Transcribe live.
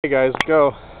Hey guys,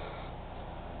 go.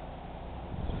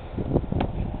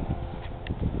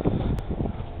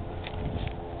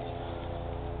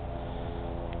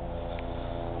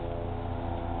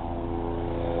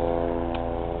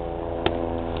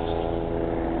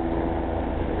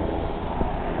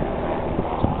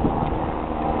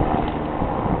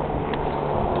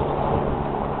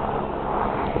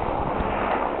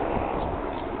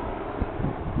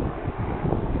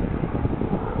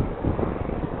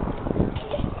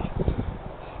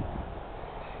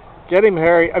 Get him,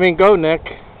 Harry. Go, Nick.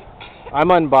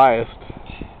 I'm unbiased.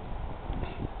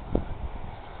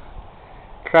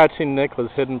 Crouching Nick with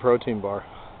hidden protein bar.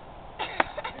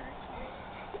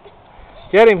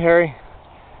 Get him, Harry.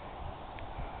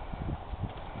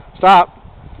 Stop.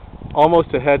 Almost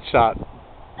a headshot.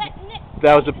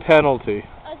 That was a penalty.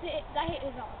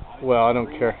 Well, I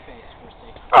don't care.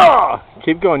 Ah!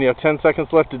 Keep going. You have 10 seconds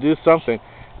left to do something.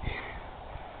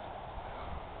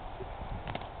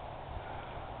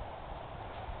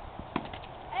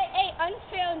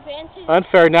 Unfair advantage.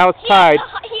 Unfair. Now it's tied.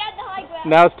 He had the high ground.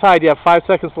 Now it's tied. You have 5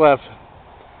 seconds left.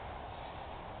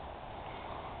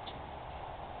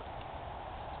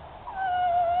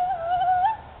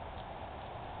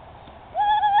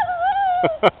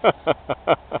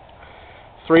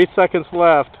 Three seconds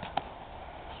left.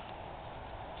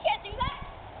 Can't do that.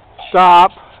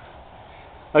 Stop.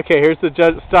 Okay, here's the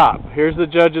judge. Stop. Here's the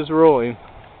judge's ruling.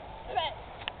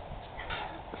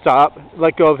 Stop.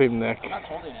 Let go of him, Nick. I'm not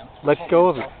holding him. Let go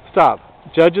of him. Stop.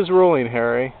 Judge's ruling,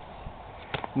 Harry.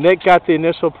 Nick got the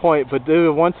initial point, but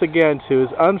due once again to his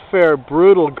unfair,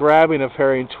 brutal grabbing of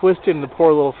Harry and twisting the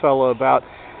poor little fellow about,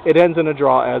 it ends in a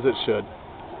draw as it should.